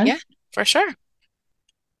 go Okay. ahead. Yeah, for sure.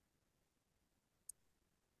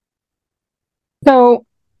 So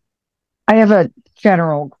I have a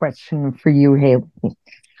general question for you, Hayley.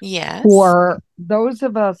 Yes. For those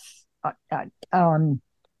of us,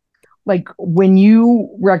 like when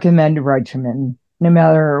you recommend a regimen, no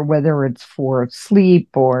matter whether it's for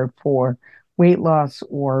sleep or for weight loss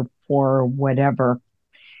or for whatever,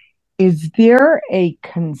 is there a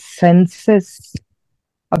consensus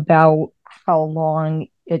about how long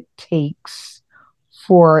it takes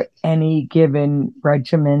for any given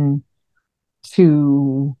regimen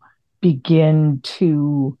to begin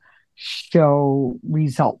to show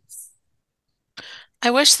results? I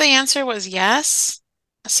wish the answer was yes,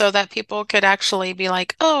 so that people could actually be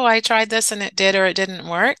like, oh, I tried this and it did or it didn't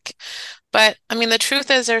work. But I mean, the truth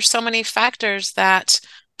is there's so many factors that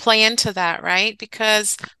play into that, right?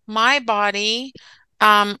 Because my body,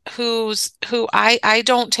 who I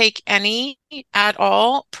don't take any at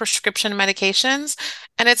all prescription medications,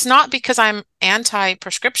 and it's not because I'm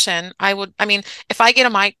anti-prescription. I mean, if I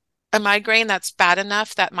get a migraine that's bad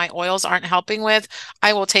enough that my oils aren't helping with,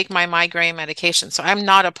 I will take my migraine medication. So I'm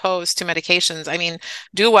not opposed to medications. I mean,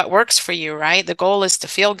 do what works for you, right? The goal is to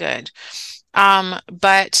feel good.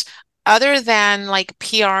 But other than like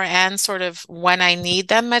PRN, sort of when I need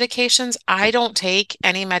them medications, I don't take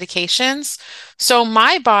any medications. So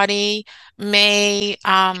my body may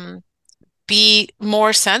be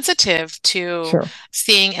more sensitive to Sure.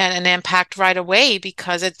 seeing an impact right away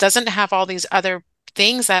because it doesn't have all these other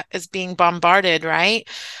things that is being bombarded, right?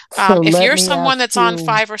 So If let you're me someone ask that's on you,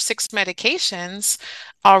 5 or 6 medications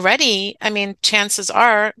already, I mean, chances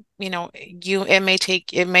are,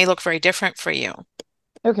 it may look very different for you.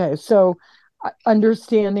 okay, so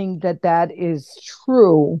understanding that that is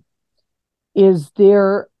true, is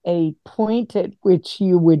there a point at which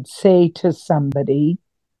you would say to somebody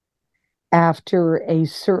after a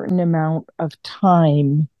certain amount of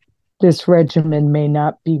time, this regimen may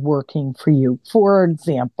not be working for you? For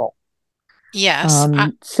example, Yes.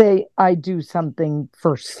 say I do something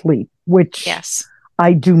for sleep, which Yes.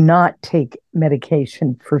 I do not take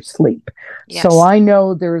medication for sleep. So Yes. I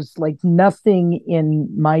know there's like nothing in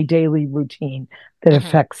my daily routine that Hmm.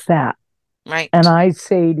 affects that. Right. And I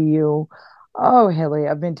say to you, oh, Haley,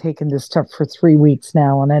 I've been taking this stuff for 3 weeks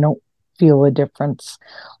now and I don't feel a difference.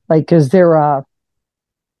 Like, is there a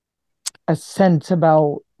sense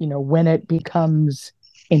about, when it becomes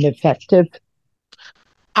ineffective?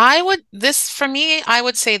 For me, I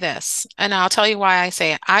would say this, and I'll tell you why I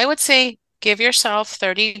say it. I would say give yourself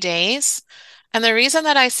 30 days. And the reason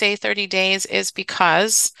that I say 30 days is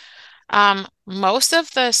because most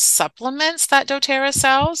of the supplements that doTERRA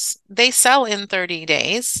sells, they sell in 30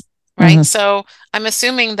 days, right? Mhm. So I'm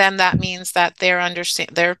assuming then that means that their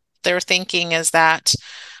thinking is that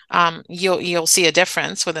you'll see a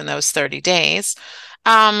difference within those 30 days.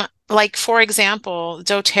 Like for example,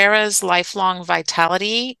 doTERRA's Lifelong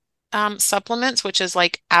Vitality supplements, which is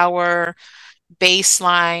like our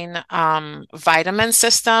baseline vitamin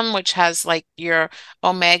system, which has like your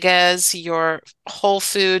omegas, your whole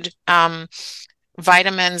food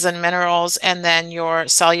vitamins and minerals, and then your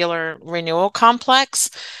cellular renewal complex.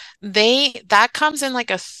 That comes in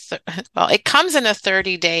like it comes in a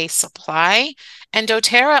 30-day supply, and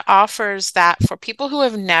doTERRA offers that for people who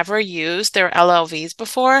have never used their LLVs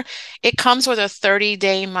before. It comes with a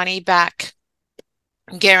 30-day money back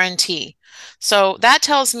guarantee. So that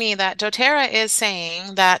tells me that doTERRA is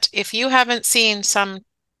saying that if you haven't seen some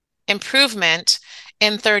improvement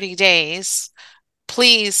in 30 days,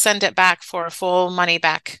 please send it back for a full money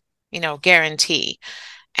back, guarantee.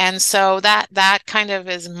 And so that kind of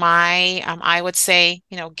is my I would say,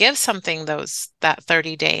 give something that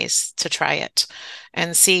 30 days to try it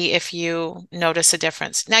and see if you notice a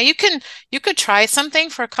difference. Now you could try something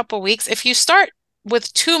for a couple weeks. If you start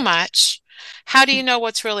with too much, how do you know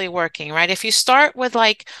what's really working, right? If you start with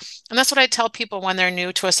and that's what I tell people when they're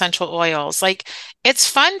new to essential oils, like it's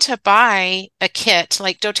fun to buy a kit.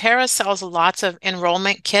 Like doTERRA sells lots of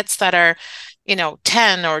enrollment kits that are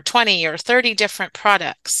 10 or 20 or 30 different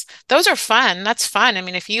products. Those are fun. That's fun. I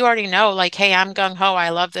mean, if you already know, like, hey, I'm gung ho, I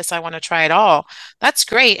love this, I want to try it all. That's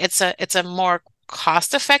great. It's a more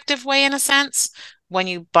cost-effective way in a sense when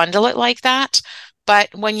you bundle it like that. But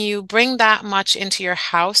when you bring that much into your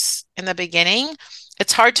house in the beginning,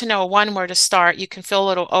 it's hard to know where to start. You can feel a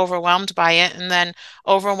little overwhelmed by it, and then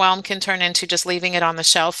overwhelm can turn into just leaving it on the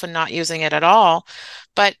shelf and not using it at all.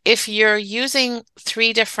 But if you're using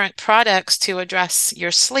 3 different products to address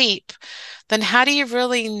your sleep, then how do you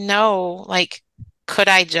really know, like, could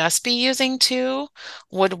I just be using 2?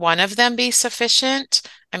 Would one of them be sufficient?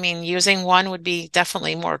 I mean, using 1 would be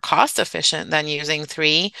definitely more cost efficient than using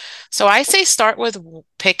 3. So I say start with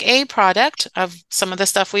pick a product of some of the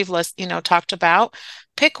stuff we've talked about.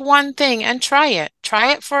 Pick one thing and try it.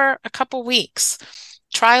 Try it for a couple weeks.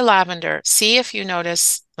 Try lavender, see if you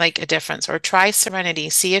notice like a difference, or try Serenity,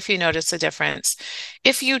 see if you notice a difference.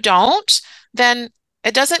 If you don't, then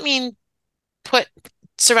it doesn't mean put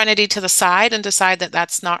Serenity to the side and decide that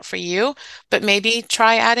that's not for you, but maybe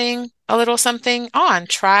try adding a little something on.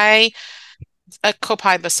 Try a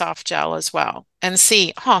Copaiba soft gel as well and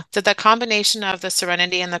see, did the combination of the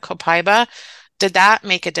Serenity and the Copaiba, did that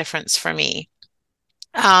make a difference for me?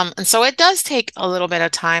 And so it does take a little bit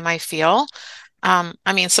of time, I feel.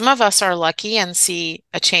 I mean, some of us are lucky and see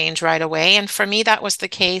a change right away. And for me, that was the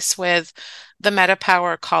case with the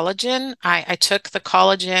MetaPower collagen. I took the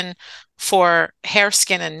collagen for hair,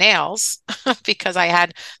 skin, and nails because I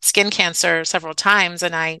had skin cancer several times,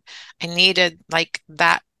 and I needed like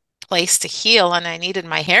that place to heal, and I needed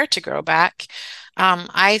my hair to grow back.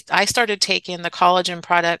 I started taking the collagen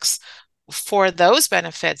products for those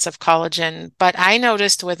benefits of collagen, but I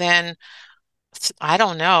noticed within, I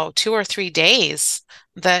don't know, 2 or 3 days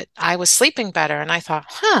that I was sleeping better. And I thought,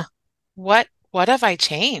 what have I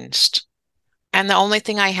changed? And the only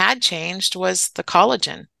thing I had changed was the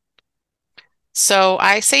collagen. So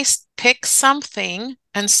I say pick something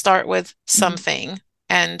and start with something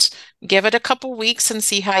and give it a couple weeks and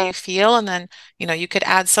see how you feel. And then, you could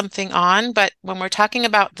add something on. But when we're talking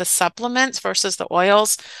about the supplements versus the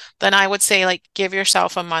oils, then I would say like give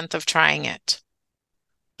yourself a month of trying it.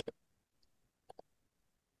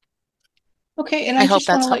 Okay, and I hope just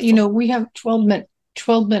want that's to let you know helpful. we have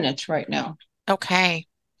 12 minutes right now. Okay.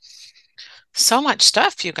 So much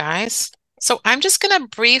stuff, you guys. So I'm just going to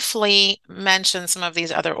briefly mention some of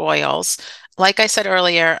these other oils. Like I said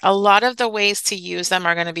earlier, a lot of the ways to use them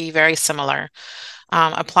are going to be very similar.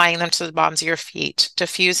 Applying them to the bottoms of your feet,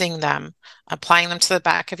 diffusing them, applying them to the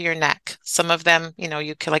back of your neck. Some of them,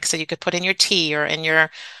 you could, like I said, you could put in your tea or in your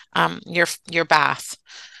bath.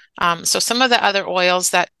 So some of the other oils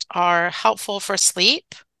that are helpful for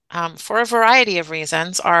sleep, for a variety of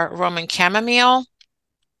reasons, are Roman chamomile.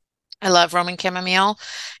 I love Roman chamomile.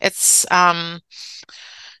 It's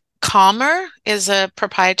Calmer is a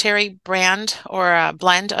proprietary brand or a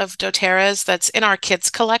blend of doTERRA's that's in our kids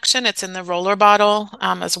collection. It's in the roller bottle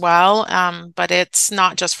as well, but it's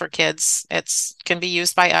not just for kids. It can be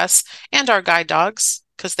used by us and our guide dogs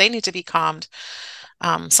because they need to be calmed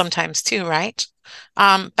sometimes too, right?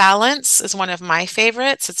 Balance is one of my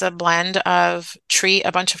favorites. It's a blend of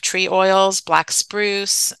a bunch of tree oils, black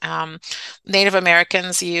spruce. Native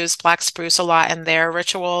Americans use black spruce a lot in their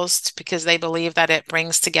rituals because they believe that it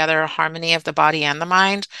brings together a harmony of the body and the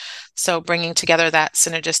mind. So bringing together that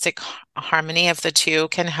synergistic harmony of the two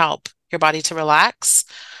can help your body to relax.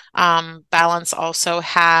 Balance also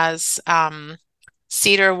has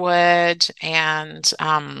cedar wood and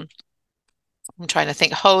I'm trying to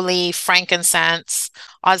think, holy, frankincense,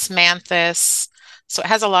 osmanthus. So it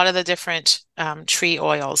has a lot of the different tree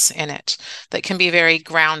oils in it that can be very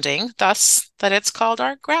grounding, thus that it's called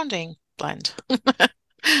our grounding blend.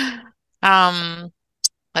 Um,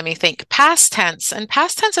 Let me think. Past tense. And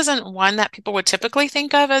past tense isn't one that people would typically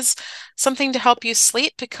think of as something to help you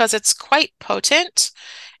sleep because it's quite potent.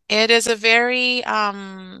 It is a very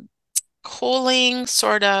cooling,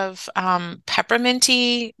 sort of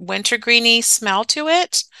pepperminty, wintergreeny smell to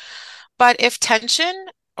it. But if tension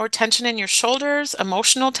or tension in your shoulders,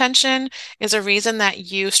 emotional tension is a reason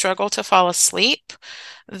that you struggle to fall asleep,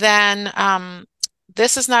 then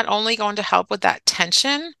this is not only going to help with that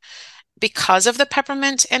tension because of the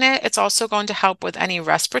peppermint in it, it's also going to help with any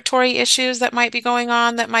respiratory issues that might be going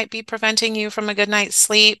on that might be preventing you from a good night's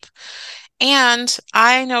sleep. And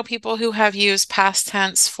I know people who have used past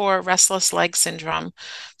tense for restless leg syndrome.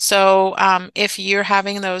 So if you're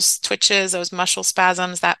having those twitches, those muscle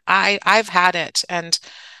spasms, that I've had it, and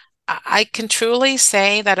I can truly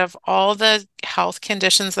say that of all the health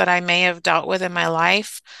conditions that I may have dealt with in my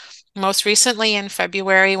life, most recently in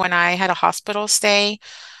February when I had a hospital stay,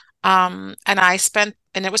 and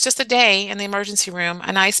it was just a day in the emergency room,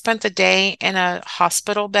 and I spent the day in a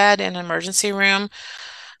hospital bed in an emergency room.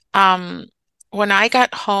 Um, when I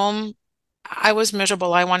got home, I was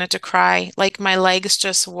miserable. I wanted to cry. Like my legs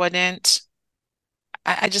just wouldn't.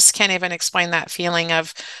 I just can't even explain that feeling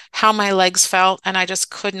of how my legs felt, and I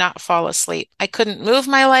just could not fall asleep. I couldn't move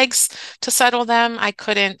my legs to settle them. I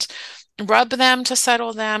couldn't rub them to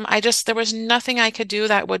settle them. There was nothing I could do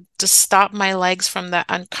that would just stop my legs from that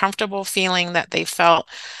uncomfortable feeling that they felt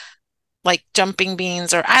like jumping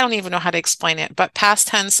beans, or I don't even know how to explain it. But past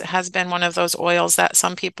tense has been one of those oils that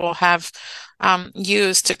some people have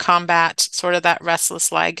used to combat sort of that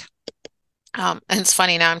restless leg. And it's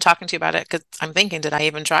funny now I'm talking to you about it because I'm thinking, did I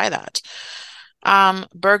even try that?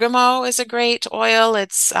 Bergamot is a great oil.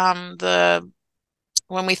 It's the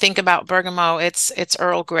when we think about bergamot, it's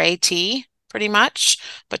Earl Grey tea pretty much,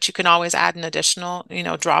 but you can always add an additional,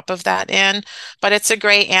 drop of that in. But it's a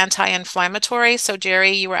great anti-inflammatory. So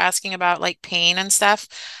Jerry, you were asking about like pain and stuff.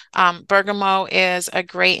 Bergamot is a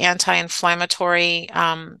great anti-inflammatory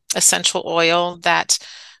essential oil that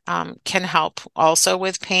can help also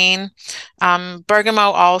with pain.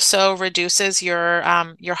 Bergamot also reduces your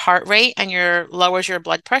heart rate and lowers your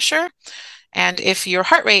blood pressure. And if your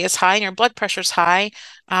heart rate is high and your blood pressure is high,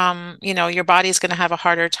 your body's going to have a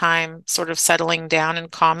harder time sort of settling down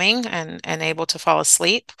and calming and able to fall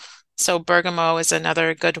asleep. So bergamot is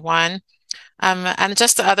another good one. And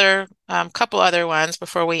just the other couple other ones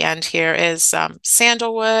before we end here is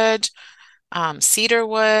sandalwood,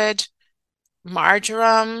 cedarwood,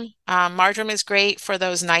 marjoram. Marjoram is great for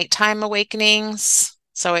those nighttime awakenings.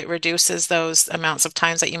 So it reduces those amounts of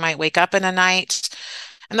times that you might wake up in a night.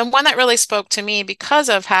 And the one that really spoke to me because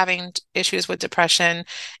of having issues with depression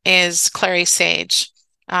is clary sage.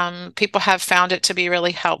 People have found it to be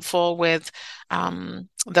really helpful with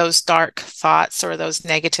those dark thoughts or those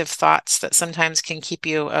negative thoughts that sometimes can keep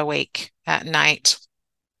you awake at night.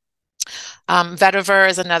 Vetiver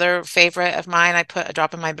is another favorite of mine. I put a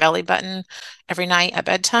drop in my belly button every night at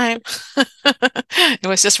bedtime. It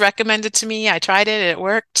was just recommended to me. I tried it, it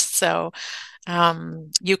worked. So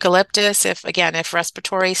eucalyptus, if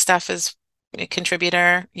respiratory stuff is a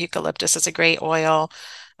contributor, eucalyptus is a great oil.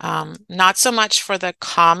 Not so much for the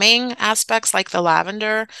calming aspects like the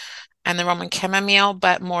lavender and the Roman chamomile,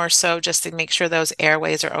 but more so just to make sure those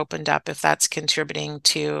airways are opened up if that's contributing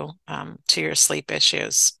to your sleep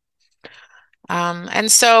issues.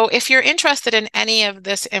 And so if you're interested in any of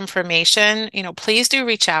this information, please do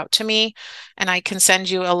reach out to me and I can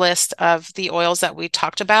send you a list of the oils that we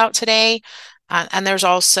talked about today. And I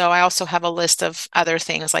also have a list of other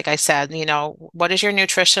things. Like I said, what does your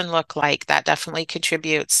nutrition look like? That definitely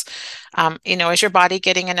contributes. Is your body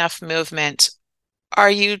getting enough movement? Are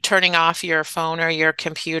you turning off your phone or your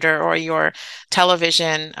computer or your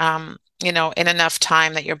television, in enough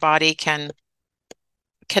time that your body can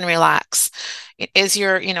relax? Is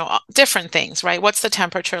your, different things, right? What's the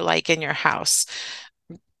temperature like in your house?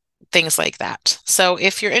 Things like that. So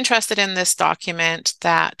if you're interested in this document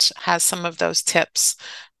that has some of those tips,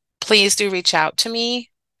 please do reach out to me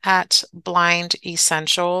at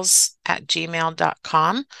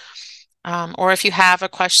blindessentials@gmail.com. Or if you have a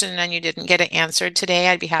question and you didn't get it answered today,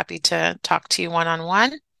 I'd be happy to talk to you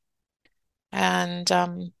one-on-one.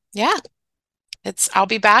 And yeah, I'll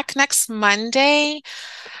be back next Monday.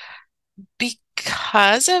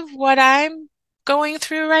 Because of what I'm going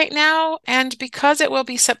through right now. And because it will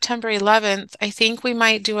be September 11th, I think we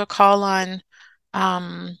might do a call on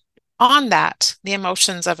that, the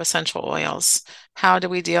emotions of essential oils. How do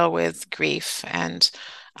we deal with grief and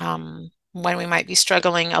when we might be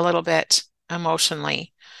struggling a little bit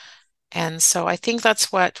emotionally? And so I think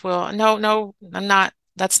that's what we'll, no, I'm not,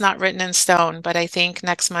 that's not written in stone, but I think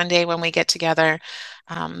next Monday when we get together,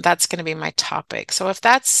 that's going to be my topic. So if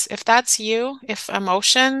that's you, if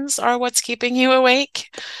emotions are what's keeping you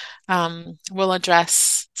awake, we'll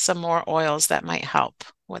address some more oils that might help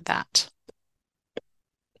with that.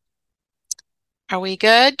 Are we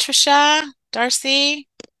good, Trisha, Darcy?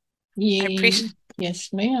 I appreciate.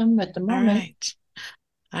 Yes, ma'am, at the All moment.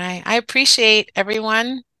 right. I appreciate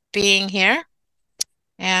everyone being here,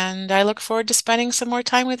 and I look forward to spending some more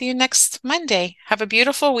time with you next Monday. Have a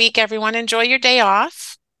beautiful week, everyone. Enjoy your day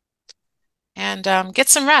off and get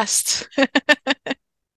some rest.